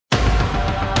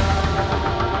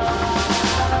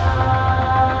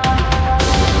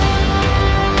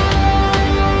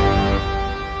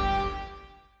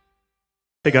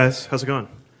Hey guys, how's it going?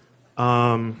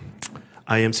 I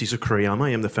am Cesar Kuriyama. I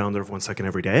am the founder of 1 Second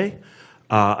Every Day.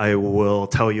 I will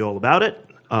tell you all about it.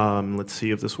 Let's see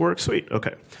if this works. Sweet.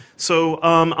 Okay. So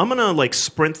I'm gonna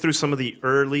sprint through some of the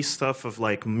early stuff of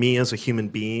me as a human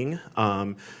being,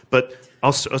 but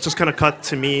I'll just kind of cut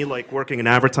to me working in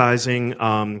advertising.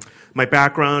 My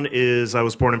background is I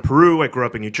was born in Peru. I grew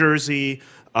up in New Jersey.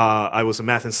 I was a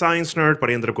math and science nerd, but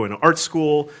I ended up going to art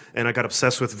school, and I got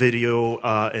obsessed with video.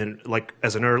 And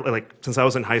as an early, since I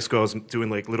was in high school, I was doing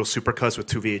little supercuts with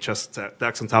 2 VHS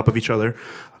decks on top of each other.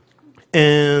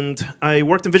 And I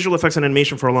worked in visual effects and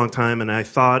animation for a long time, and I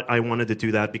thought I wanted to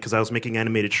do that because I was making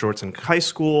animated shorts in high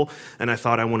school, and I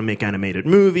thought I want to make animated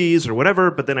movies or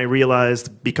whatever, but then I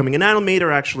realized becoming an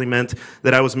animator actually meant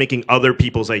that I was making other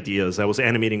people's ideas. I was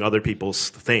animating other people's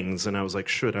things, and I was like,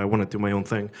 shit, I want to do my own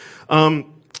thing.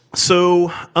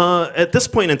 So at this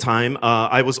point in time,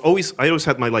 I always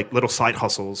had my little side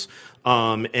hustles,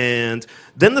 and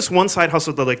then this one side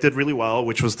hustle that did really well,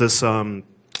 which was this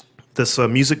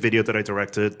music video that I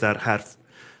directed that had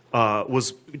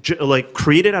was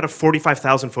created out of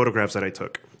 45,000 photographs that I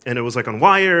took, and it was on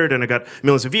Wired, and I got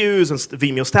millions of views, and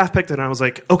Vimeo staff picked it, and I was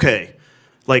like, okay,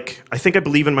 I think I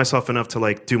believe in myself enough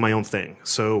to do my own thing.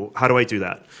 So how do I do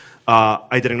that?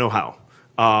 I didn't know how.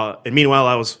 And meanwhile,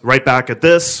 I was right back at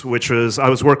this, which was I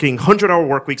was working 100-hour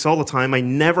work weeks all the time. I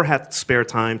never had spare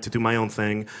time to do my own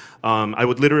thing. I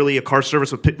would literally, a car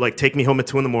service would take me home at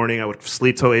 2 in the morning. I would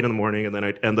sleep till 8 in the morning, and then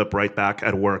I'd end up right back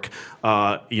at work,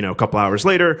 a couple hours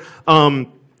later.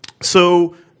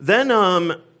 So then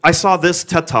I saw this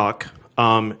TED Talk,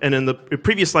 and in the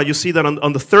previous slide, you see that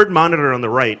on the third monitor on the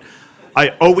right, I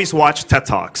always watch TED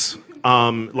Talks.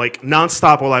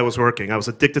 Nonstop while I was working. I was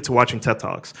addicted to watching TED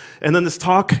Talks. And then this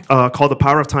talk called The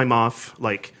Power of Time Off,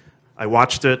 I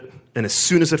watched it, and as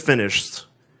soon as it finished,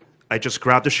 I just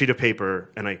grabbed a sheet of paper,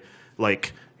 and I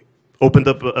opened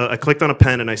up, I clicked on a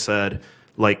pen, and I said,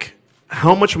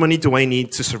 how much money do I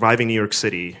need to survive in New York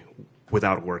City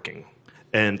without working?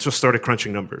 And just started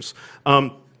crunching numbers.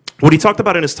 What he talked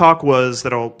about in his talk was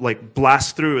that I'll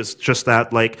blast through is just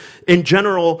that, in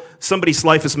general, somebody's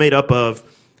life is made up of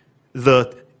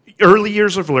the early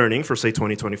years of learning for, say,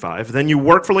 20, 25. Then you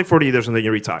work for 40 years, and then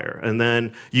you retire. And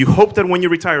then you hope that when you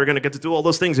retire, you're going to get to do all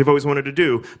those things you've always wanted to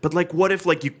do. But what if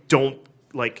you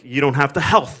don't have the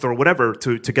health or whatever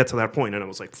to get to that point? And I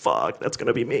was like, fuck, that's going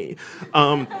to be me.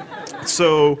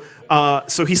 So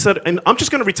he said, and I'm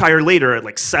just going to retire later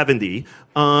at 70,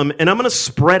 and I'm going to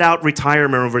spread out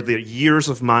retirement over the years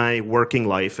of my working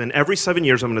life. And every 7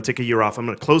 years, I'm going to take a year off. I'm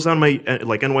going to close down my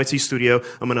NYC studio.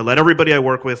 I'm going to let everybody I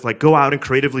work with go out and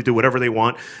creatively do whatever they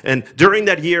want. And during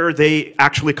that year, they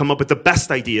actually come up with the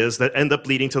best ideas that end up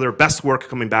leading to their best work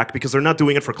coming back because they're not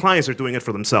doing it for clients, they're doing it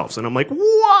for themselves. And I'm like,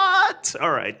 what?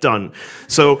 All right, done.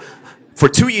 So for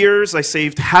 2 years, I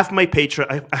saved half my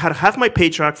paycheck. I had half my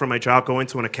paycheck from my job go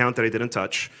into an account that I didn't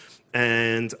touch.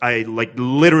 And I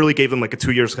literally gave them a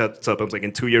 2 years heads up. I was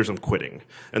in 2 years, I'm quitting.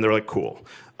 And they're like, cool.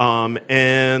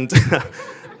 And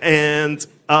then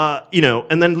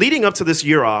leading up to this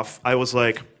year off, I was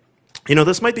like,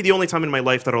 this might be the only time in my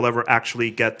life that I'll ever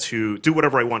actually get to do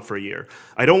whatever I want for a year.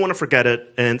 I don't want to forget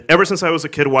it. And ever since I was a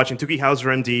kid watching Doogie Howser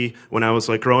MD when I was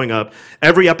growing up,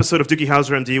 every episode of Doogie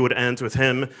Howser MD would end with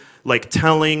him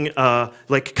telling,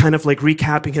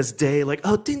 recapping his day,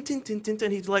 oh, din, din, din, din,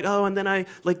 din. He's like, oh, and then I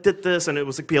did this, and it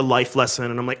was be a life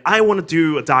lesson. And I'm like, I want to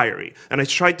do a diary. And I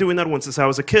tried doing that once since I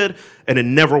was a kid, and it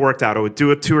never worked out. I would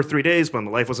do it 2 or 3 days, but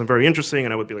my life wasn't very interesting,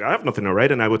 and I would be like, I have nothing to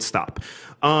write, and I would stop.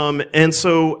 And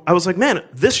so I was like, man,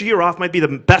 this year off might be the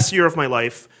best year of my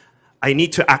life. I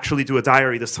need to actually do a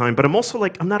diary this time, but I'm also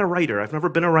I'm not a writer. I've never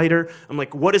been a writer. I'm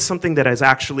what is something that has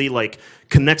actually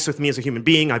connects with me as a human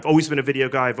being? I've always been a video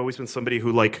guy. I've always been somebody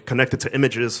who connected to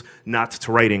images, not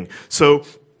to writing. So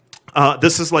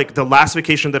this is the last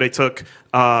vacation that I took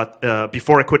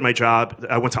before I quit my job.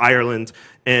 I went to Ireland,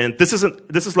 and this is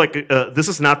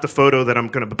not the photo that I'm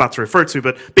about to refer to.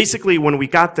 But basically, when we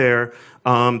got there,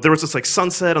 there was this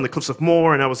sunset on the cliffs of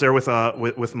Moher, and I was there with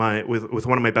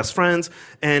one of my best friends,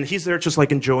 and he's there just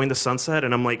enjoying the sunset,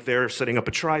 and I'm there setting up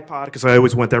a tripod because I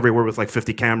always went everywhere with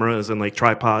 50 cameras and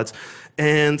tripods,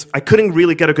 and I couldn't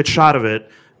really get a good shot of it,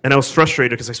 and I was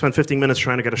frustrated because I spent 15 minutes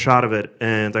trying to get a shot of it,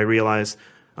 and I realized,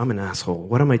 I'm an asshole.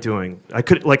 What am I doing? I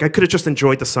could have just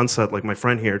enjoyed the sunset like my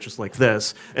friend here, just like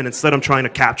this. And instead I'm trying to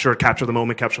capture the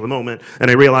moment. And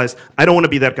I realized I don't want to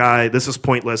be that guy. This is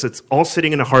pointless. It's all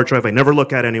sitting in a hard drive I never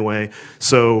look at anyway.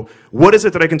 So what is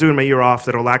it that I can do in my year off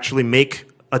that will actually make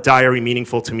a diary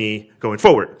meaningful to me going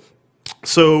forward?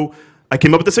 So I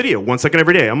came up with this idea, 1 second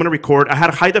every day. I'm going to record. I had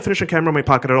a high definition camera in my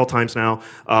pocket at all times now.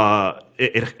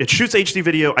 It shoots HD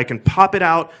video. I can pop it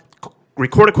out,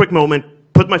 record a quick moment,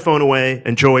 put my phone away,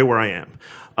 enjoy where I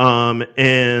am.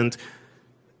 And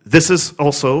this is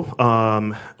also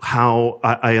how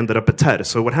I ended up at TED.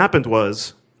 So what happened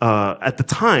was, at the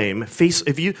time,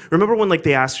 if you remember when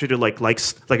they asked you to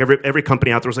every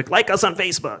company out there was like us on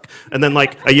Facebook, and then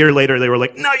a year later they were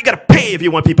like, no, you got to pay if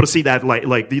you want people to see that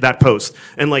that post.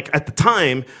 And at the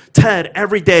time, TED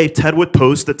every day Ted would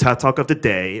post the TED Talk of the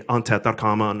day on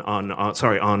TED.com on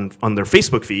their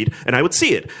Facebook feed, and I would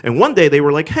see it. And one day they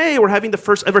were like, hey, we're having the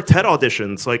first ever TED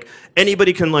auditions.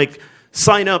 Anybody can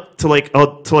sign up to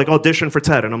audition for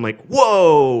TED. And I'm like,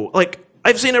 whoa,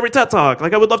 I've seen every TED Talk.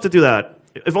 I would love to do that.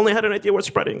 If only I had an idea worth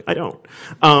spreading. I don't.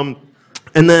 And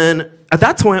then at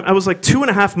that time, I was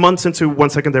 2.5 months into 1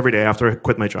 second every day after I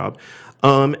quit my job.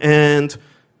 And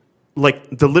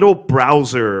the little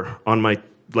browser on my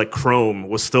Chrome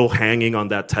was still hanging on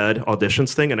that TED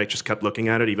auditions thing, and I just kept looking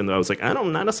at it, even though I was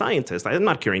I'm not a scientist. I'm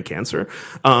not curing cancer.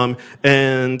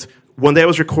 And one day I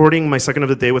was recording my second of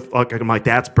the day with my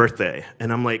dad's birthday,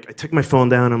 and I took my phone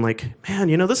down, and I'm like, man,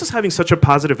 this is having such a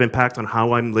positive impact on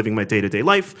how I'm living my day-to-day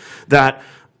life that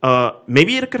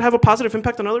maybe it could have a positive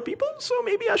impact on other people, so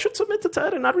maybe I should submit to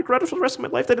TED and not regret it for the rest of my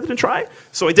life that I didn't try.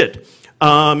 So I did.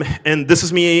 And this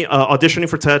is me auditioning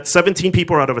for TED. 17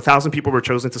 people out of 1,000 people were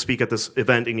chosen to speak at this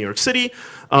event in New York City.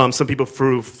 Some people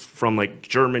flew from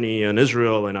Germany and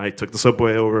Israel, and I took the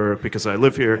subway over because I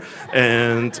live here.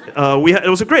 And it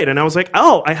was great. And I was like,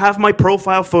 oh, I have my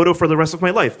profile photo for the rest of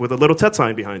my life with a little TED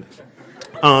sign behind.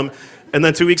 And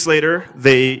then 2 weeks later,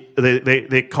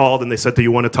 they called and they said, do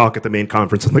you want to talk at the main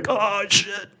conference? I'm like, oh,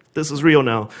 shit, this is real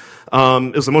now.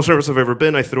 It was the most nervous I've ever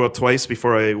been. I threw up twice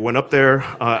before I went up there.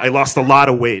 I lost a lot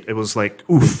of weight. It was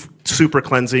super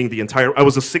cleansing. I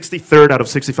was the 63rd out of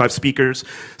 65 speakers,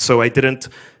 so I didn't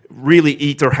really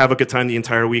eat or have a good time the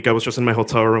entire week. I was just in my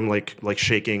hotel room,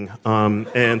 shaking.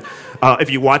 And if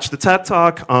you watch the TED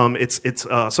Talk,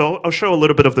 so I'll show a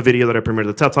little bit of the video that I premiered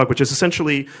at the TED Talk, which is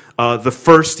essentially the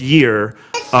first year.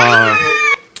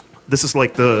 This is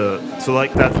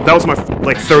that was my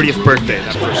 30th birthday.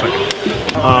 That first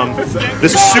second.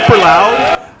 This is super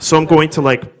loud, so I'm going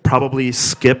to probably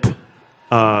skip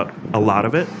a lot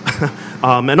of it.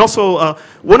 And also,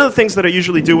 one of the things that I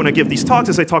usually do when I give these talks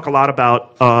is I talk a lot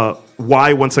about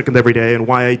why 1 second every day and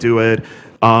why I do it.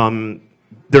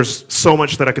 There's so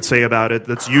much that I could say about it.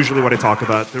 That's usually what I talk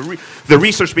about. The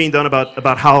research being done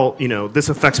about how this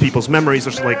affects people's memories.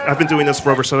 There's I've been doing this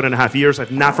for over 7.5 years.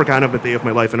 I've not forgotten a day of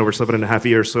my life in over 7.5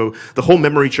 years. So the whole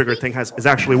memory trigger thing is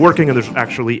actually working, and there's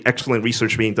actually excellent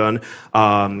research being done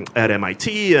at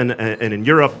MIT and in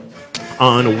Europe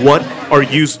on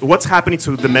what's happening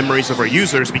to the memories of our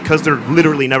users because they're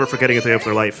literally never forgetting a day of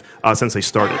their life since they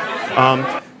started.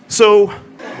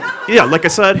 Yeah, like I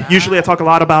said, usually I talk a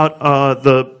lot about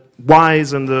the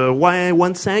whys and the why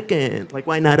 1 second,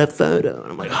 why not a photo?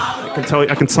 And I'm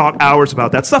I can talk hours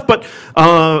about that stuff, but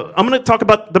I'm going to talk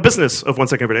about the business of 1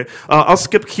 second every day. I'll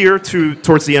skip here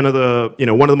towards the end of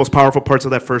one of the most powerful parts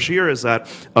of that first year is that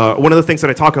one of the things that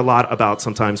I talk a lot about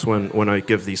sometimes when I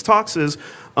give these talks is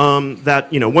that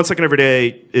 1 second every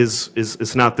day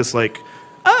is not this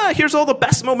here's all the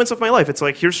best moments of my life. It's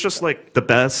here's just the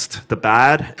best, the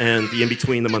bad, and the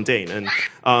in-between, the mundane.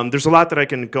 And there's a lot that I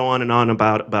can go on and on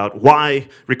about why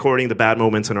recording the bad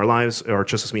moments in our lives are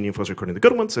just as meaningful as recording the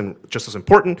good ones and just as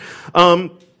important.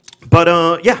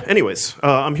 Yeah, anyways,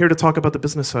 I'm here to talk about the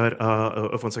business side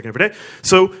of 1 second every day.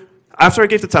 So after I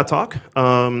gave the TED Talk,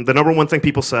 the number one thing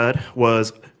people said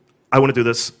was, I want to do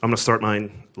this. I'm going to start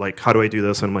mine. How do I do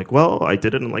this? And I'm like, well, I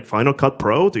did it in Final Cut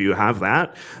Pro. Do you have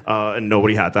that? And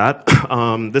nobody had that.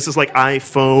 This is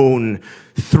iPhone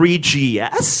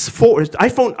 3GS, 4,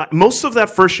 iPhone. Most of that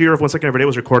first year of 1 second every day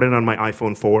was recorded on my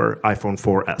iPhone 4, iPhone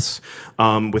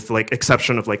 4S, with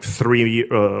exception of 3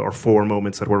 or 4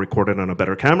 moments that were recorded on a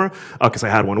better camera because I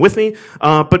had one with me.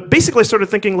 But basically, I started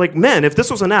thinking man, if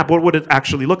this was an app, what would it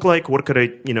actually look like? What could I,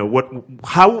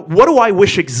 what do I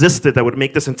wish existed that would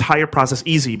make this entire process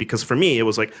easy? Because for me, it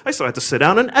was I still had to sit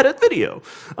down and edit video.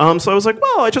 So I was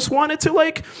well, I just wanted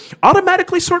to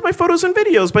automatically sort my photos and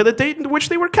videos by the date in which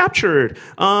they were captured.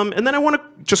 And then I want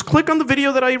to just click on the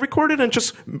video that I recorded and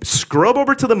just scrub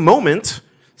over to the moment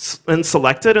and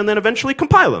select it and then eventually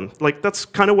compile them. That's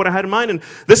kind of what I had in mind. And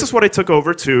this is what I took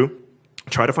over to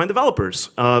try to find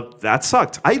developers. That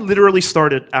sucked. I literally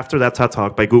started after that TED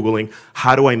Talk by Googling,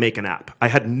 how do I make an app? I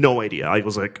had no idea. I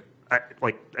was I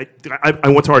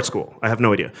went to art school. I have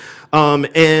no idea.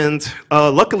 And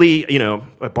luckily,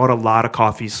 I bought a lot of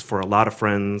coffees for a lot of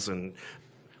friends and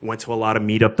went to a lot of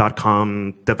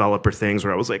meetup.com developer things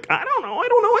where I was like, I don't know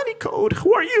any code.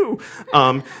 Who are you?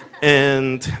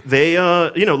 And they,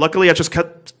 luckily I just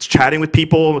kept chatting with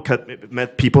people,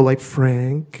 met people like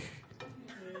Frank.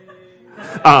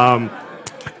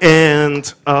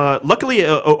 And luckily,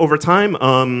 over time,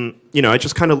 I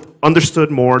just kind of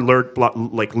understood more,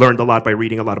 learned a lot by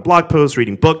reading a lot of blog posts,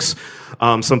 reading books,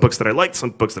 some books that I liked,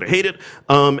 some books that I hated,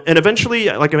 and eventually,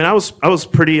 I was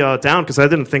pretty down because I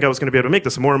didn't think I was going to be able to make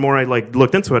this. The more and more I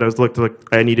looked into it,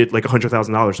 I needed like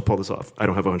 $100,000 to pull this off. I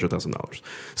don't have $100,000,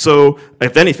 so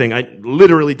if anything, I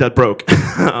literally dead broke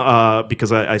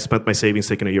because I spent my savings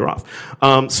taking a year off.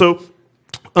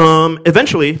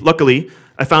 Eventually, luckily,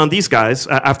 I found these guys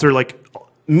after like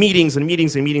meetings and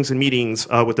meetings and meetings and meetings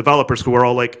with developers who were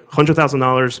all like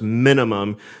 $100,000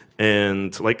 minimum,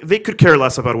 and like they could care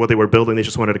less about what they were building. They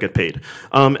just wanted to get paid.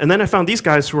 And then I found these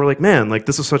guys who were like, man, like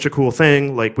this is such a cool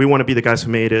thing. Like we want to be the guys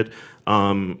who made it. We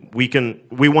want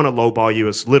to lowball you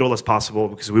as little as possible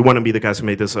because we want to be the guys who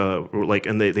made this.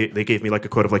 And they gave me like a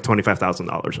quote of like $25,000.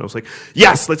 And I was like,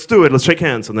 yes, let's do it. Let's shake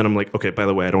hands. And then I'm like, okay, by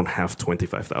the way, I don't have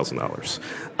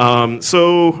 $25,000.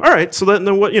 So all right. So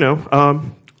then what,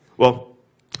 well,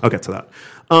 I'll get to that.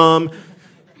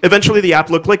 Eventually, the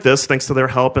app looked like this, thanks to their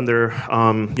help and their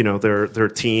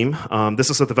team.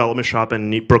 This is a development shop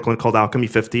in Brooklyn called Alchemy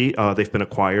 50. They've been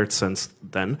acquired since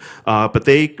then, but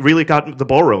they really got the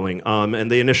ball rolling. And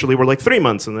they initially were like 3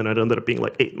 months, and then it ended up being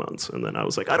like 8 months. And then I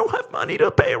was like, I don't have money to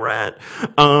pay rent.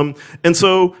 And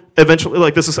so eventually,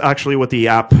 like this is actually what the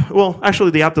app. Well,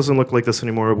 actually, the app doesn't look like this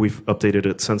anymore. We've updated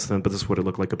it since then, but this is what it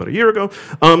looked like about a year ago.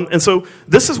 And so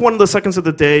this is one of the seconds of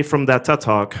the day from that TED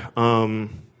Talk.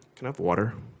 Can I have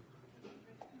water?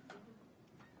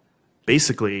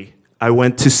 Basically, I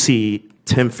went to see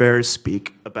Tim Ferriss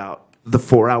speak about the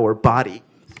 4-hour body.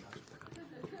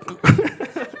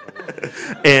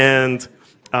 And,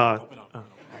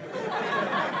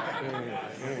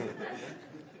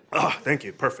 thank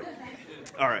you, perfect.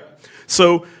 All right.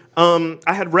 So I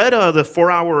had read the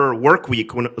 4-hour work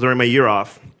week during my year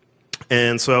off.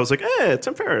 And so I was like, hey,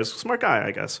 Tim Ferriss, smart guy,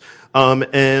 I guess.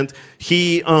 And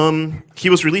he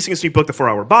was releasing his new book, The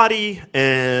 4-Hour Body,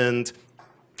 and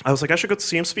I was like, I should go to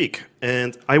see him speak,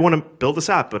 and I want to build this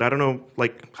app, but I don't know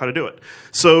like how to do it.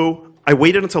 So I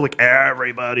waited until like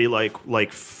everybody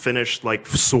like finished like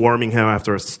swarming him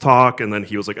after his talk, and then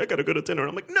he was like, I gotta go to dinner.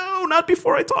 I'm like, no, not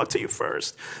before I talk to you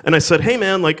first. And I said, hey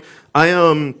man, like I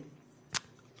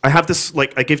have this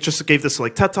like I gave this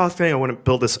like TED Talk thing. I want to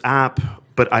build this app,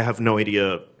 but I have no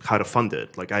idea how to fund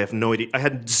it. Like I have no idea. I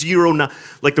had zero.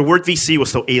 Like the word VC was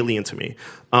so alien to me,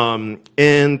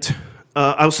 and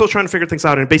I was still trying to figure things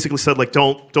out, and basically said, like,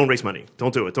 don't raise money.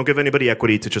 Don't do it. Don't give anybody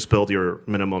equity to just build your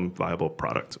minimum viable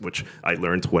product, which I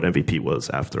learned what MVP was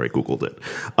after I Googled it.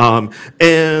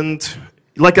 And,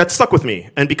 like, that stuck with me.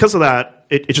 And because of that,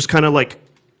 it just kind of, like,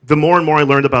 the more and more I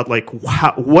learned about, like,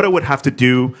 what I would have to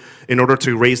do in order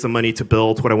to raise the money to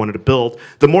build what I wanted to build,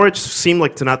 the more it seemed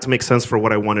like not to make sense for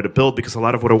what I wanted to build, because a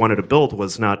lot of what I wanted to build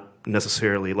was not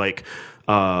necessarily, like,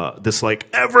 this, like,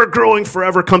 ever-growing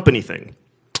forever company thing.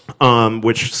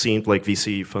 Which seemed like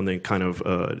VC funding kind of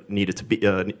needed to be,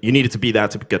 you needed to be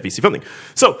that to get VC funding.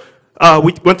 So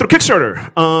we went through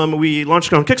Kickstarter. We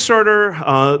launched on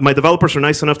Kickstarter. My developers were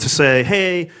nice enough to say,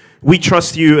 hey, we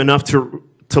trust you enough to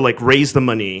like raise the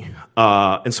money,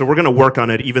 and so we're going to work on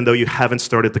it even though you haven't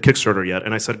started the Kickstarter yet.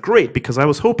 And I said, great, because I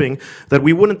was hoping that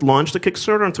we wouldn't launch the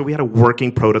Kickstarter until we had a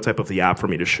working prototype of the app for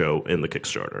me to show in the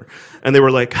Kickstarter. And they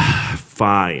were like,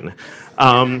 fine.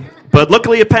 But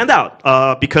luckily it panned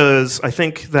out because I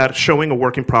think that showing a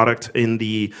working product in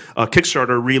the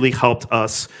Kickstarter really helped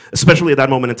us, especially at that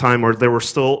moment in time where there were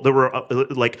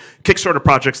like Kickstarter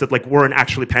projects that like weren't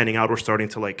actually panning out, were starting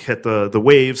to like hit the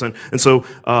waves, and so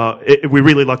we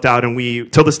really lucked out, and we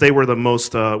till this day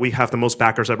we have the most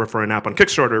backers ever for an app on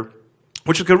Kickstarter,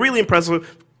 which is a really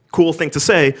impressive, cool thing to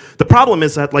say. The problem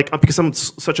is that, like, because I'm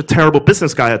such a terrible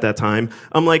business guy at that time,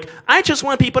 I'm like, I just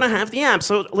want people to have the app.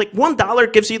 So, like,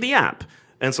 $1 gives you the app.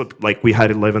 And so, like, we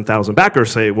had 11,000 backers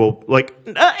say, well, like,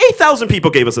 8,000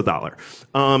 people gave us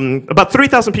 $1. About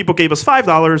 3,000 people gave us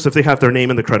 $5 if they have their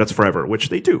name in the credits forever, which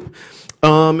they do.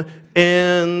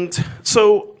 And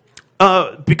so,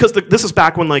 because this is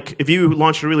back when, like, if you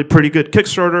launched a really pretty good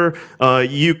Kickstarter,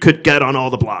 you could get on all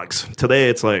the blogs. Today,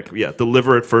 it's like, yeah,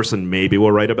 deliver it first and maybe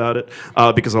we'll write about it,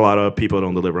 because a lot of people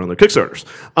don't deliver on their Kickstarters.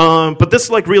 But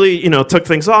this, like, really, took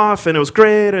things off, and it was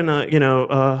great, and,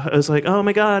 I was like, oh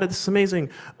my God, this is amazing.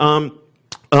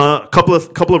 Couple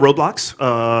of roadblocks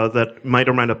that might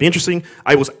or might not be interesting.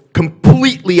 I was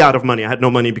completely out of money. I had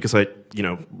no money because I,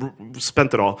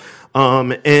 spent it all.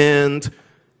 And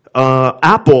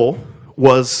Apple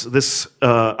was this,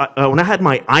 when I had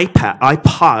my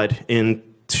iPod in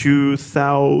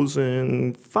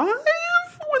 2005,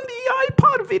 when the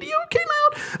iPod video came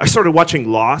out, I started watching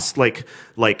Lost, like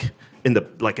in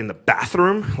the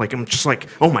bathroom. Like, I'm just like,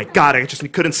 oh my God, I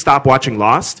just couldn't stop watching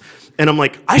Lost. And I'm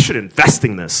like, I should invest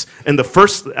in this. And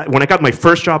when I got my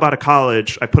first job out of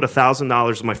college, I put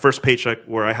 $1,000 in my first paycheck,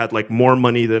 where I had like more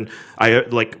money than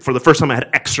for the first time I had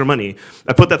extra money.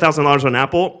 I put that $1,000 on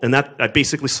Apple, and I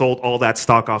basically sold all that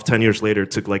stock off 10 years later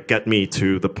to like get me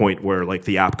to the point where like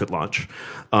the app could launch.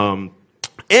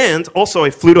 And also, I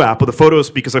flew to Apple. The photos,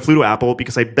 because I flew to Apple,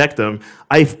 because I begged them.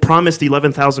 I've promised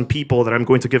 11,000 people that I'm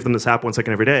going to give them this app 1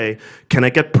 second every day. Can I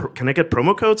get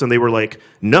promo codes? And they were like,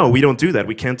 no, we don't do that.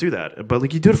 We can't do that. But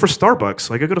like, you do it for Starbucks.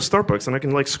 Like, I go to Starbucks and I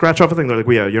can like scratch off a thing. They're like,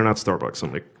 well, yeah, you're not Starbucks.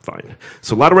 I'm like, fine.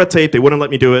 So a lot of red tape. They wouldn't let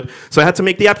me do it. So I had to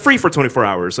make the app free for 24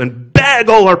 hours and beg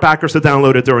all our backers to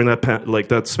download it during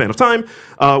that span of time,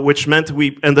 which meant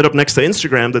we ended up next to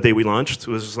Instagram the day we launched. It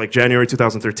was like January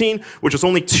 2013, which was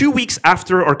only 2 weeks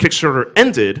after our Kickstarter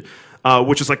ended,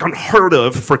 which is like unheard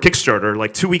of for Kickstarter.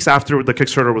 Like 2 weeks after the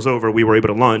Kickstarter was over, we were able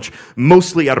to launch,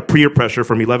 mostly out of peer pressure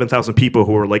from 11,000 people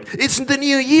who were like, it's the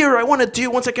new year, I want to do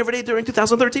 1 second every day during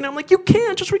 2013. I'm like, you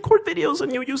can't, just record videos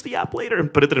and you'll use the app later.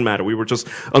 But it didn't matter. We were just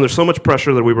under so much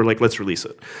pressure that we were like, let's release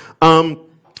it.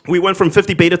 We went from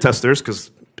 50 beta testers, because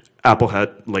Apple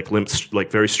had like limits, like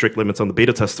very strict limits on the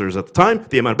beta testers at the time,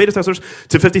 the amount of beta testers,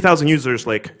 to 50,000 users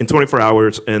like in 24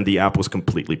 hours, and the app was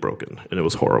completely broken, and it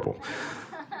was horrible.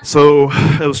 So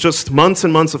it was just months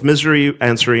and months of misery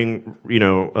answering,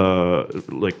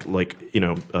 Zendesk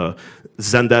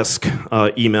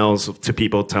emails to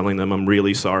people telling them I'm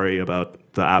really sorry about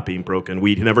the app being broken.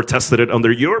 We never tested it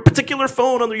under your particular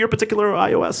phone, under your particular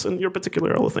iOS, and your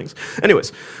particular all the things.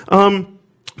 Anyways.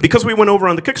 Because we went over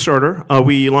on the Kickstarter,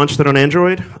 we launched it on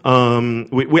Android.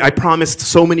 I promised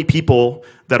so many people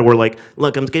that were like,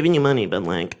 look, I'm giving you money, but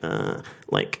like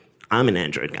I'm an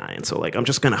Android guy, and so like I'm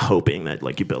just kind of hoping that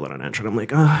like you build it on Android. I'm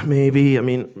like, maybe. I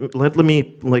mean, let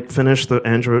me like finish the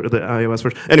iOS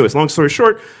version. Anyways, long story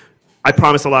short, I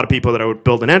promised a lot of people that I would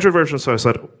build an Android version, so I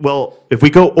said, well, if we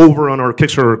go over on our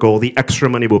Kickstarter goal, the extra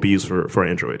money will be used for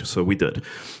Android. So we did.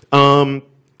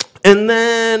 And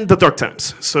then the dark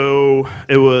times. So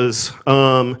it was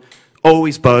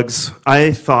always bugs.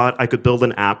 I thought I could build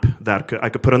an app that I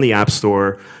could put on the App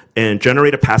Store and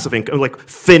generate a passive income, like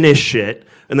finish it,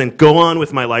 and then go on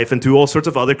with my life and do all sorts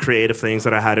of other creative things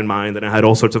that I had in mind, and I had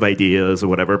all sorts of ideas or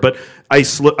whatever. But I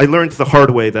learned the hard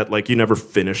way that like you never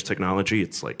finish technology.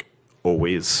 It's like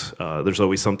always, there's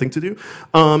always something to do.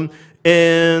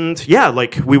 And yeah,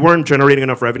 like we weren't generating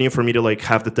enough revenue for me to like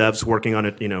have the devs working on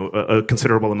it, a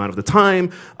considerable amount of the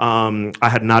time. I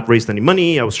had not raised any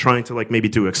money. I was trying to like maybe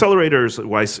do accelerators.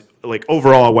 Like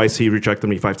overall, YC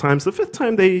rejected me 5 times. The 5th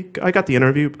time I got the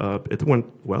interview. It went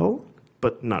well,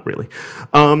 but not really.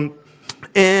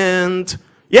 And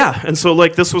yeah, and so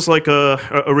like this was like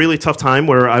a really tough time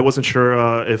where I wasn't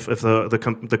sure if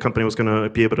the company was gonna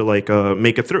be able to like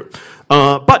make it through.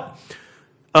 But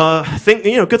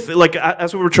like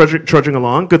as we were trudging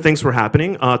along, good things were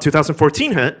happening.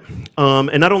 2014 hit,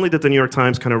 and not only did the New York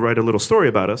Times kind of write a little story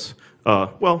about us,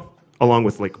 well, along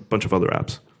with like a bunch of other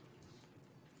apps.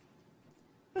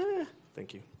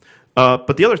 Thank you.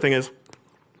 But the other thing is,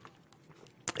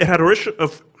 it had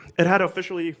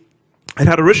officially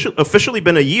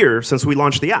been a year since we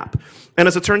launched the app, and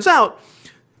as it turns out,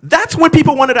 that's when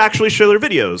people wanted to actually share their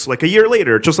videos, like a year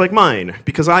later, just like mine,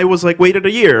 because I was like waited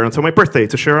a year until my birthday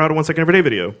to share out a 1 second every day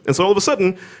video. And so all of a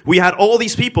sudden, we had all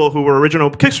these people who were original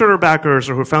Kickstarter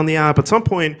backers or who found the app at some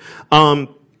point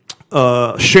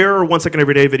share 1 second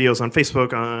every day videos on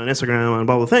Facebook, on Instagram, on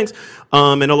all the things.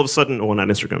 And all of a sudden, well, not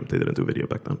Instagram, they didn't do video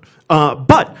back then.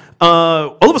 But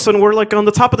all of a sudden, we're like on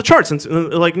the top of the charts in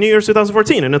like New Year's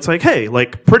 2014. And it's like, hey,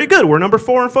 like pretty good. We're number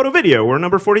 4 in photo video. We're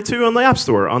number 42 on the App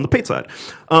Store, on the paid side.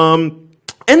 And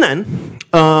then,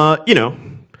 a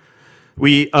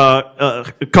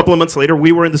couple of months later,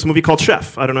 we were in this movie called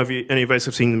Chef. I don't know if any of you guys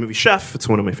have seen the movie Chef. It's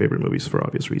one of my favorite movies for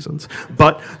obvious reasons.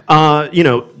 But,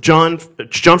 Jon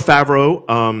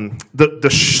Favreau,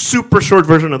 the super short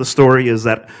version of the story is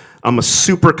that I'm a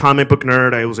super comic book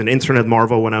nerd. I was an internet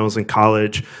marvel when I was in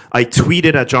college. I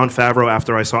tweeted at Jon Favreau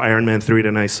after I saw Iron Man 3,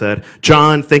 and I said,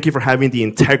 John, thank you for having the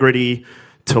integrity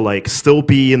to like still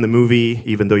be in the movie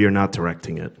even though you're not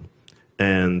directing it.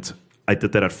 And I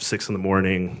did that at 6 in the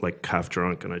morning, like half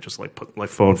drunk, and I just like my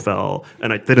phone fell,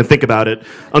 and I didn't think about it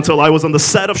until I was on the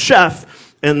set of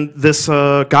Chef, and this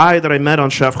guy that I met on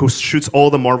Chef who shoots all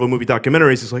the Marvel movie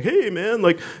documentaries, he's like, hey, man,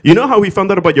 like, you know how he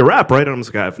found out about your app, right? And I was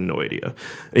like, I have no idea.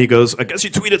 And he goes, I guess you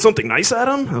tweeted something nice at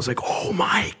him? I was like, oh,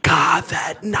 my God,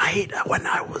 that night when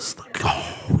I was like,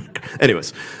 oh.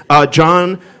 Anyways,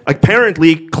 John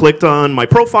apparently clicked on my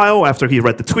profile after he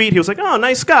read the tweet. He was like, oh,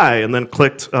 nice guy. And then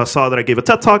saw that I gave a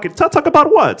TED Talk. TED Talk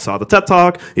about what? Saw the TED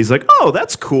Talk. He's like, oh,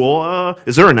 that's cool.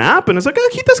 Is there an app? And I was like,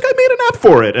 this guy made an app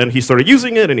for it. And he started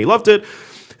using it, and he loved it.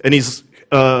 And he's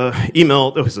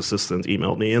his assistant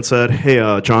emailed me and said,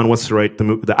 hey, John wants to write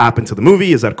the app into the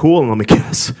movie. Is that cool? And I'm like,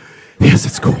 yes,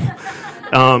 it's cool.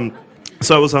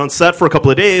 So I was on set for a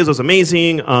couple of days. It was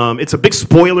amazing. It's a big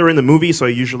spoiler in the movie, so I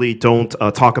usually don't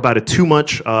talk about it too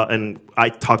much. And I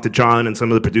talked to John and some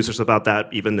of the producers about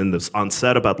that, even in this on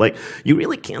set, about like, you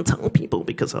really can't tell people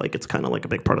because like it's kind of like a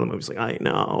big part of the movie. It's like, I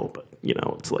know, but you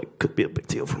know, it's like could be a big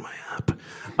deal for my app.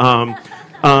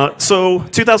 So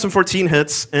 2014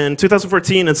 hits, and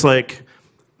 2014 it's like,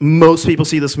 most people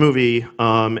see this movie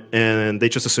and they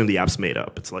just assume the app's made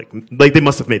up. It's like they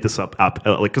must have made this app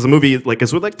like because the movie like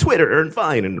is with like Twitter and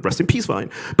Vine and rest in peace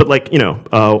Vine. But like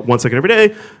 1 second every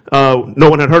day, no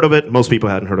one had heard of it. Most people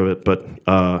hadn't heard of it, but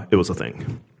it was a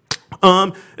thing.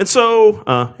 And so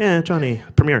Johnny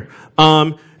Premiere.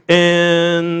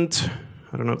 And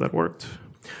I don't know if that worked.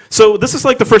 So this is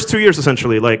like the first 2 years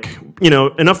essentially, like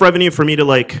enough revenue for me to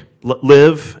like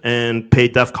live and pay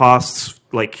dev costs.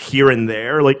 Like here and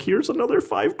there, like here's another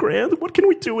 $5,000. What can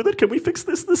we do with it? Can we fix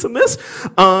this, and this?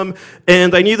 And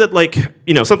I knew that like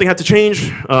something had to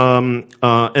change. And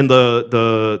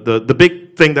the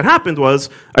big thing that happened was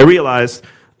I realized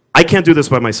I can't do this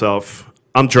by myself.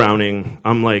 I'm drowning.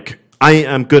 I'm like I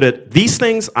am good at these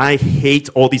things. I hate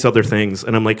all these other things.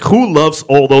 And I'm like, who loves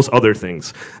all those other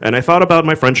things? And I thought about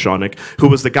my friend Shaunik, who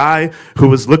was the guy who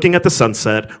was looking at the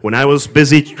sunset when I was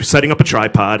busy setting up a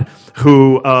tripod,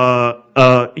 who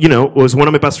was one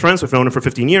of my best friends. I've known him for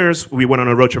 15 years. We went on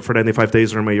a road trip for 95 days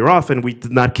during my year off, and we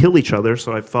did not kill each other.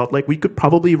 So I felt like we could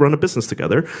probably run a business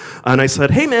together. And I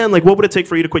said, hey, man, like, what would it take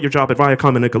for you to quit your job at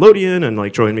Viacom and Nickelodeon and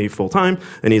like join me full time?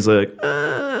 And he's like,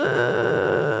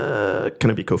 can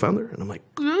I be co-founder? And I'm like,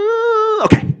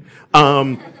 okay.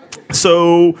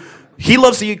 So he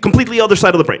loves the completely other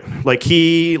side of the brain. Like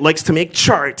he likes to make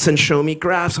charts and show me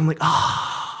graphs. I'm like,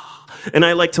 and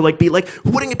I like to like be like,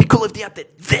 wouldn't it be cool if the app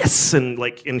did this? And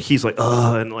like, and he's like,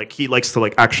 and like he likes to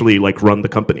like actually like run the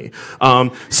company.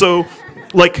 So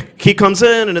like he comes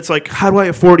in and it's like, how do I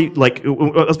afford it? Like I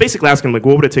was basically asking him like,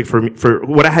 what would it take for me for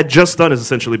what I had just done? Has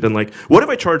essentially been like, what if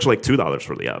I charge like $2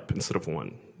 for the app instead of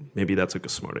 $1? Maybe that's like a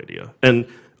smart idea. And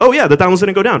oh yeah, the downloads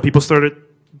didn't go down. People started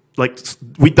like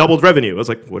we doubled revenue. I was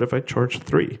like, what if I charged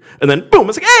 $3? And then boom,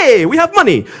 it's like, hey, we have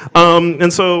money.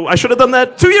 And so I should have done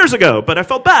that 2 years ago, but I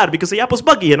felt bad because the app was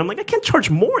buggy, and I'm like, I can't charge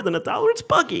more than $1. It's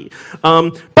buggy.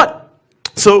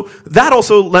 So that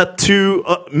also led to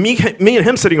me and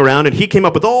him sitting around, and he came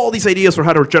up with all these ideas for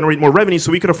how to generate more revenue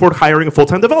so we could afford hiring a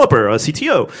full-time developer, a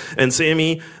CTO. And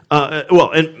Sammy,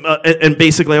 and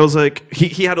basically I was like,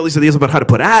 he had all these ideas about how to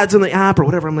put ads in the app or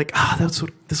whatever. I'm like, I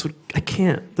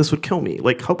can't. This would kill me.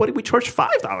 Like, how about we charge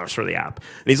 $5 for the app?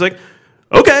 And he's like,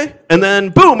 okay. And then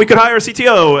boom, we could hire a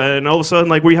CTO, and all of a sudden,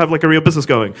 like, we have like a real business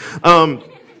going.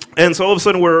 And so all of a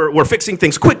sudden we're fixing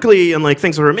things quickly, and like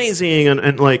things are amazing,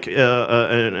 and like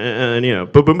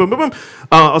boom boom boom boom boom.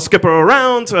 I'll skip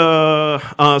around. So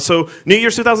New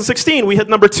Year's 2016, we hit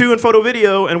number 2 in photo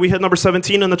video, and we hit number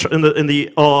 17 in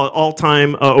the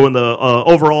all-time in the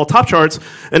overall top charts.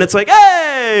 And it's like,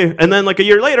 hey! And then like a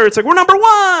year later, it's like we're number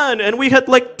 1, and we hit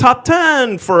like top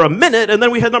 10 for a minute, and then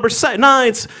we hit number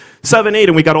 9, 7, 8,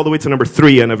 and we got all the way to number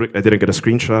 3, and I didn't get a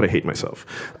screenshot. I hate myself.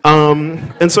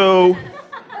 And so.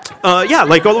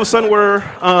 Like all of a sudden we're,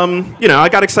 I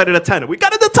got excited at 10. We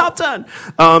got in the top 10.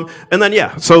 And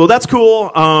then, so that's cool.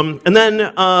 And then,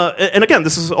 and again,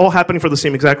 this is all happening for the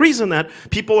same exact reason that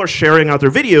people are sharing out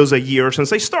their videos a year since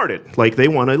they started. Like they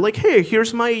want to like, hey,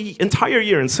 here's my entire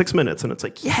year in 6 minutes. And it's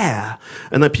like, yeah.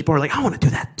 And then people are like, I want to do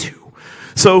that too.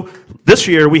 So this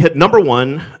year we hit number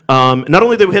 1. Not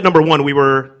only did we hit number 1, we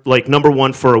were like number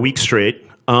 1 for a week straight.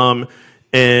 And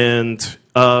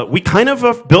we kind of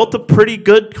have built a pretty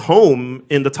good home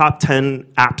in the top 10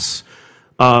 apps,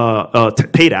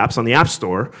 paid apps on the App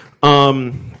Store.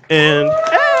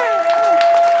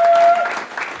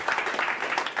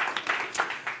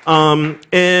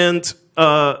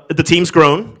 The team's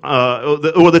grown.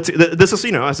 This is,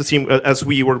 as a team, as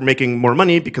we were making more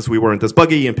money because we weren't as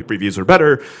buggy and reviews are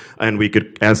better, and we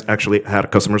could actually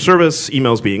had customer service,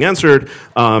 emails being answered,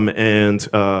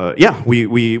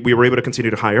 we were able to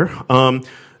continue to hire.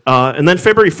 And then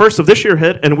February 1st of this year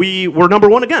hit, and we were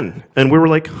 #1 again. And we were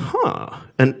like, huh.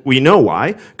 And we know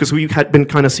why, because we had been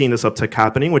kind of seeing this uptick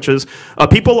happening, which is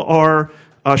people are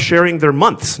sharing their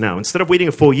months now. Instead of waiting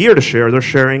a full year to share, they're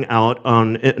sharing out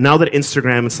on, now that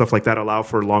Instagram and stuff like that allow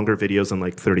for longer videos than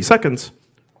like 30 seconds,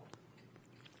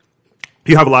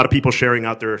 you have a lot of people sharing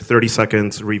out their 30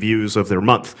 seconds reviews of their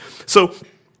month. So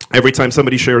every time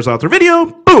somebody shares out their video,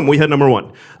 boom, we hit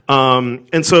 #1.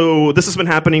 And so this has been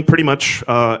happening pretty much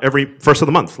every first of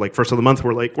the month. Like first of the month,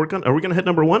 we're like, are we gonna hit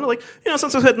 #1? Like,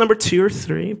 sometimes hit #2 or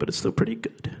 3, but it's still pretty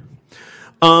good.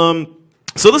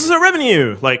 So this is our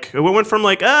revenue. Like we went from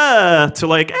like to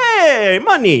like hey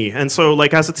money, and so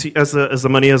like as the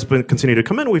money has been continued to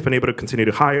come in, we've been able to continue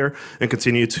to hire and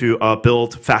continue to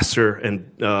build faster and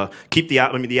keep the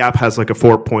app. I mean, the app has like a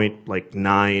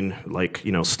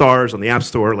 4.9 stars on the App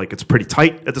Store. Like it's pretty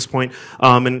tight at this point.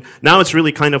 And now it's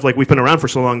really kind of like we've been around for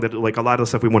so long that like a lot of the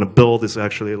stuff we want to build is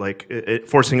actually like it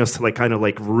forcing us to like kind of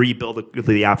like rebuild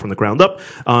the app from the ground up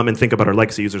and think about our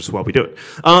legacy users while we do it.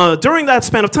 During that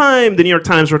span of time, the New York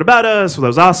Times wrote about us, so that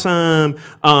was awesome.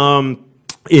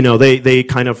 They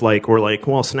kind of like were like,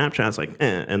 well, Snapchat's like,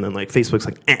 and then like Facebook's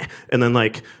like, and then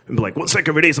like 1 second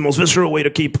every day is the most visceral way to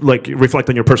keep like reflect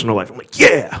on your personal life. I'm like,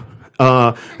 yeah.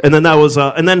 And then that was,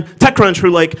 and then TechCrunch,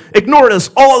 who like ignored us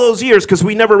all of those years because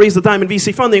we never raised the dime in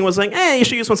VC funding, was like, hey, you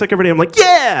should use 1 second every day. I'm like,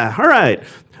 yeah, all right.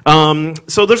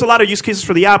 So there's a lot of use cases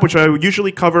for the app, which I would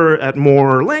usually cover at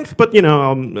more length, but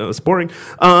it's boring.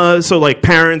 So like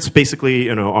parents basically,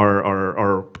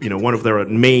 are one of their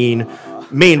main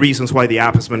reasons why the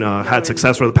app has been had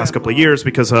success for the past couple of years,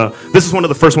 because this is one of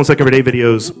the first 1 second every day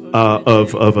videos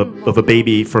of a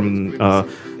baby from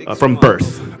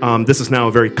birth. This is now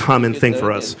a very common thing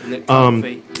for us.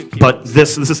 But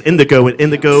this is Indigo, and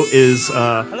Indigo is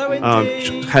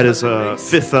had his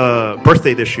 5th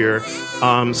birthday this year.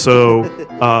 So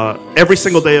every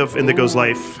single day of Indigo's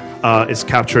life is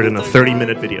captured in a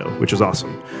 30-minute video, which is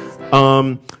awesome.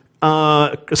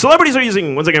 Celebrities are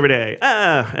using 1 second every day,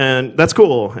 and that's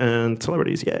cool. And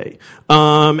celebrities, yay!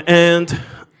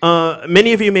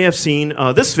 Many of you may have seen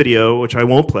this video, which I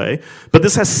won't play, but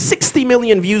this has 60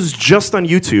 million views just on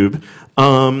YouTube.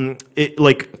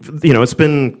 It's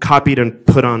been copied and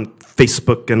put on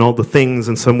Facebook and all the things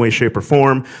in some way, shape, or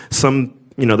form.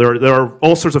 There are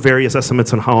all sorts of various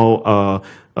estimates on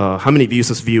how many views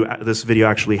this video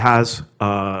actually has,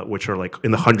 which are like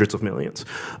in the hundreds of millions.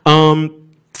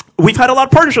 We've had a lot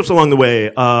of partnerships along the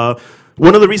way.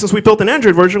 One of the reasons we built an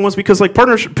Android version was because like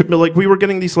partnership, like we were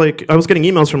getting these like I was getting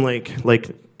emails from like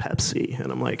Pepsi,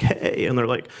 and I'm like, hey, and they're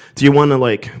like, do you want to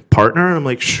like partner? And I'm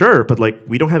like, sure, but like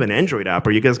we don't have an Android app.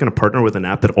 Are you guys going to partner with an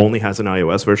app that only has an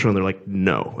iOS version? And they're like,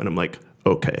 no. And I'm like,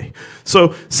 okay.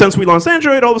 So since we launched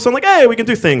Android, all of a sudden like, hey, we can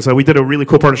do things. We did a really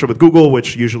cool partnership with Google,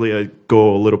 which usually I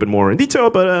go a little bit more in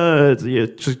detail, but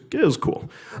it was cool.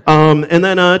 And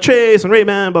then Chase and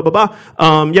Rayman, blah, blah, blah.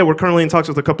 We're currently in talks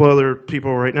with a couple other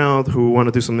people right now who want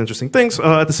to do some interesting things.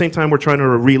 At the same time, we're trying to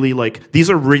really these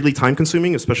are really time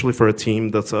consuming, especially for a team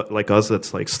that's like us,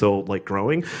 that's like still like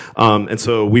growing. And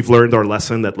so we've learned our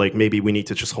lesson that like maybe we need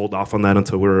to just hold off on that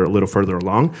until we're a little further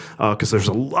along, because there's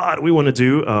a lot we want to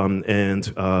do, and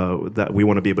that we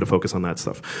want to be able to focus on that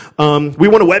stuff. We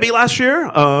won a Webby last year.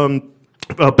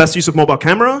 Best use of mobile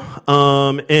camera.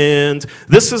 And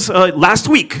this is last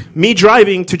week, me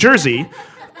driving to Jersey.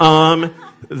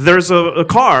 There's a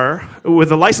car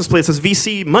with a license plate that says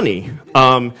VC money.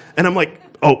 And I'm like,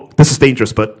 oh, this is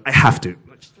dangerous, but I have to.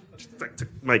 I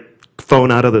took my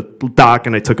phone out of the dock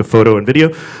and I took a photo and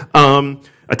video.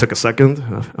 I took a second,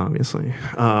 obviously.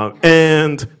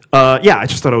 I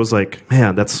just thought I was like,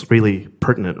 man, that's really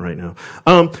pertinent right now.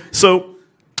 So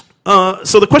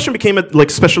the question became, like,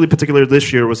 especially particular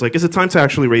this year, was like, is it time to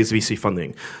actually raise VC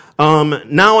funding?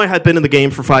 Now I had been in the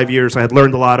game for 5 years. I had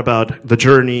learned a lot about the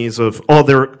journeys of all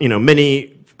their,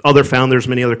 many other founders,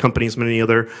 many other companies, many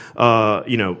other,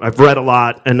 I've read a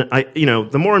lot, and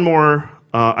the more and more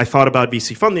I thought about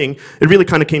VC funding, it really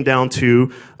kind of came down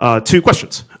to 2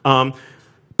 questions.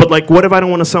 But like, what if I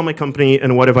don't want to sell my company,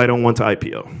 and what if I don't want to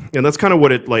IPO? And that's kind of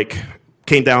what it like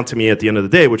came down to me at the end of the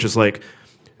day, which is like,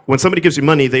 when somebody gives you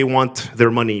money, they want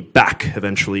their money back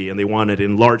eventually, and they want it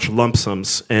in large lump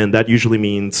sums, and that usually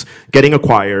means getting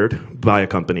acquired by a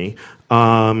company,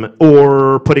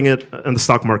 or putting it in the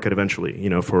stock market eventually,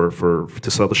 to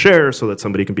sell the shares so that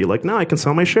somebody can be like, no, I can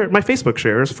sell my Facebook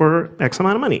shares for X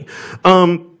amount of money.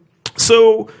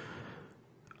 So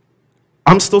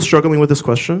I'm still struggling with this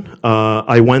question.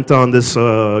 I went on this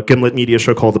Gimlet Media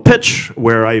show called The Pitch,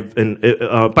 where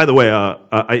by the way,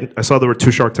 I saw there were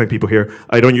 2 Shark Tank people here.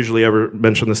 I don't usually ever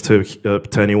mention this to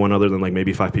anyone other than like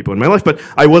maybe 5 people in my life, but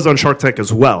I was on Shark Tank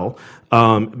as well,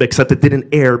 except it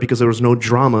didn't air because there was no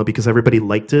drama, because everybody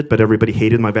liked it, but everybody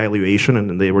hated my valuation,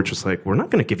 and they were just like, we're not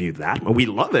going to give you that. We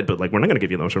love it, but like we're not going to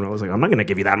give you that much. And I was like, I'm not going to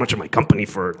give you that much of my company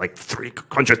for like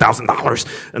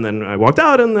 $300,000. And then I walked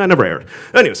out, and I never aired.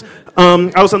 Anyways,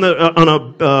 I was on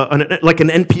like an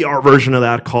NPR version of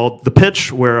that called The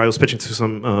Pitch, where I was pitching to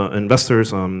some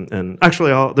investors. And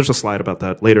actually, there's a slide about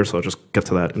that later, so I'll just get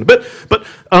to that in a bit. But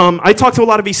I talked to a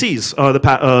lot of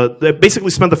VCs. They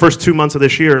basically spent the first 2 months of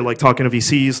this year like talking to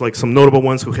VCs, like some notable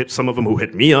ones some of them who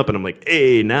hit me up, and I'm like,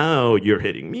 hey, now you're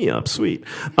hitting me up, sweet.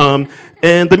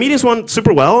 And the meetings went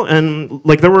super well, and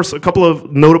like there were a couple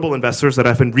of notable investors that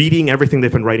I've been reading everything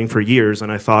they've been writing for years,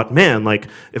 and I thought, man, like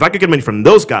if I could get money from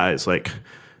those guys, like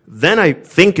then I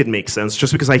think it makes sense,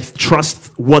 just because I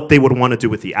trust what they would want to do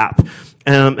with the app.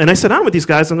 And I sat down with these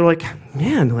guys, and they're like,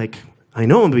 man, like I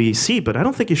know I'm a VC, but I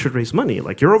don't think you should raise money.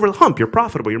 Like you're over the hump, you're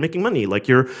profitable, you're making money, like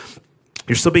you're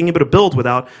still being able to build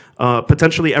without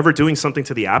potentially ever doing something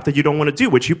to the app that you don't want to do,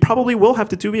 which you probably will have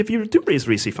to do if you do raise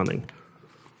VC funding.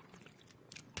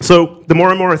 So the more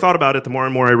and more I thought about it, the more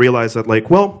and more I realized that,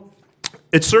 like, well,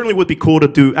 it certainly would be cool to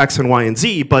do X and Y and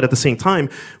Z, but at the same time,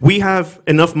 we have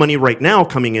enough money right now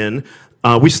coming in.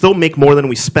 We still make more than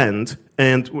we spend,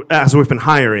 and as we've been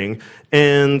hiring,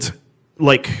 and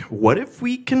like, what if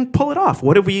we can pull it off?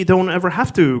 What if we don't ever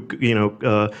have to,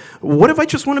 what if I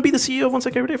just want to be the CEO of One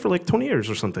Second Every Day for like 20 years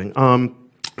or something? And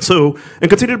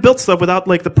continue to build stuff without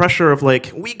like the pressure of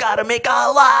like, we gotta make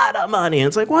a lot of money. And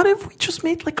it's like, what if we just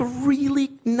made like a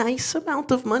really nice amount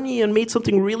of money and made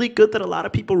something really good that a lot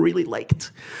of people really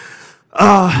liked?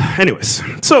 Anyways,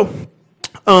 so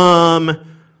the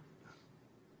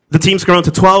team's grown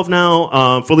to 12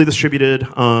 now, fully distributed.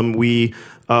 We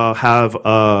have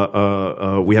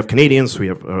Canadians,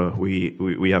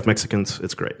 we have Mexicans.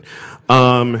 It's great.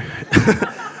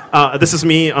 This is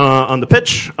me on the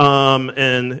pitch, and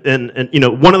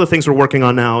one of the things we're working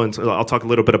on now, and I'll talk a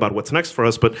little bit about what's next for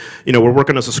us. But we're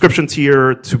working on a subscription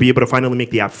tier to be able to finally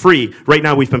make the app free. Right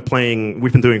now, we've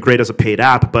been doing great as a paid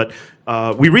app, but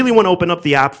we really want to open up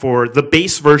the app for the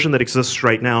base version that exists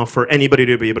right now for anybody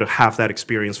to be able to have that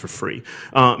experience for free.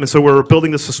 And so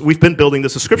we've been building the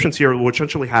subscription tier, which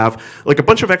essentially have like a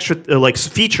bunch of extra like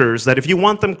features that if you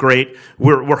want them, great.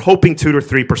 We're hoping 2 to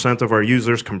 3% of our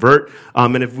users convert,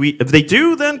 and if they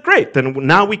do, then great. Then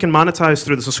now we can monetize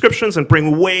through the subscriptions and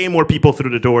bring way more people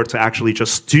through the door to actually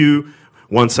just do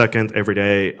 1 second every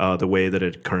day the way that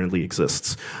it currently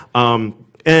exists.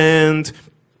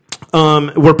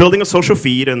 We're building a social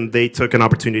feed, and they took an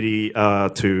opportunity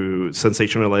to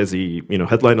sensationalize the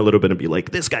headline a little bit and be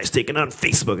like, this guy's taking on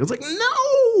Facebook. It's like,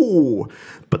 no!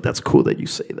 But that's cool that you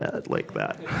say that like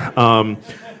that.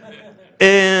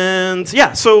 And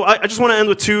yeah, so I just want to end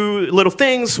with 2 little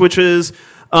things, which is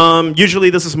usually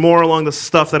this is more along the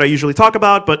stuff that I usually talk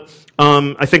about, but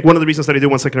I think one of the reasons that I do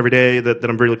 1 second every day that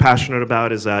I'm really passionate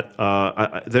about is that,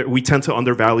 that we tend to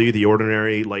undervalue the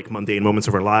ordinary, like mundane moments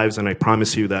of our lives, and I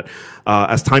promise you that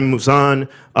as time moves on,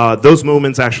 those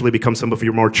moments actually become some of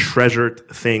your more treasured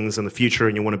things in the future,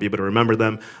 and you want to be able to remember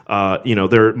them.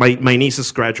 My niece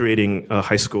is graduating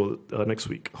high school next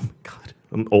week. Oh my God.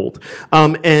 I'm old.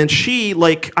 And she,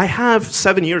 like, I have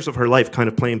 7 years of her life kind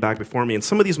of playing back before me, and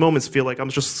some of these moments feel like I'm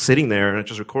just sitting there and I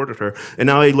just recorded her, and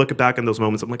now I look back on those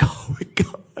moments, I'm like, oh my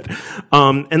God.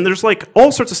 And there's like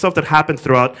all sorts of stuff that happened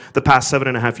throughout the past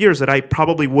 7.5 years that I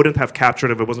probably wouldn't have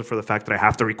captured if it wasn't for the fact that I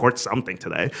have to record something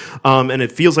today. And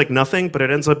it feels like nothing, but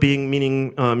it ends up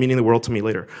meaning the world to me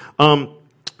later.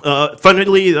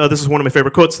 Funnily, this is one of my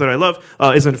favorite quotes that I love.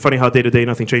 Isn't it funny how day to day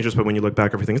nothing changes, but when you look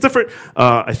back, everything is different?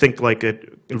 I think like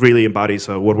it really embodies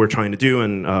what we're trying to do,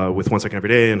 and with 1 second every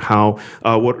day, and how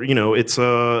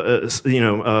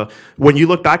when you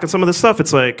look back at some of this stuff,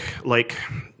 it's like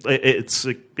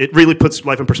it really puts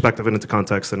life in perspective and into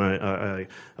context, and I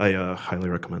highly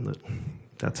recommend it.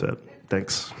 That's it.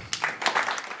 Thanks.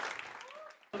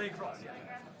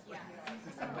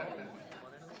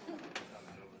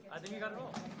 I think you got it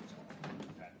all.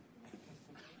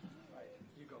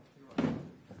 You go. Is it gonna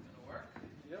work?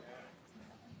 Yep.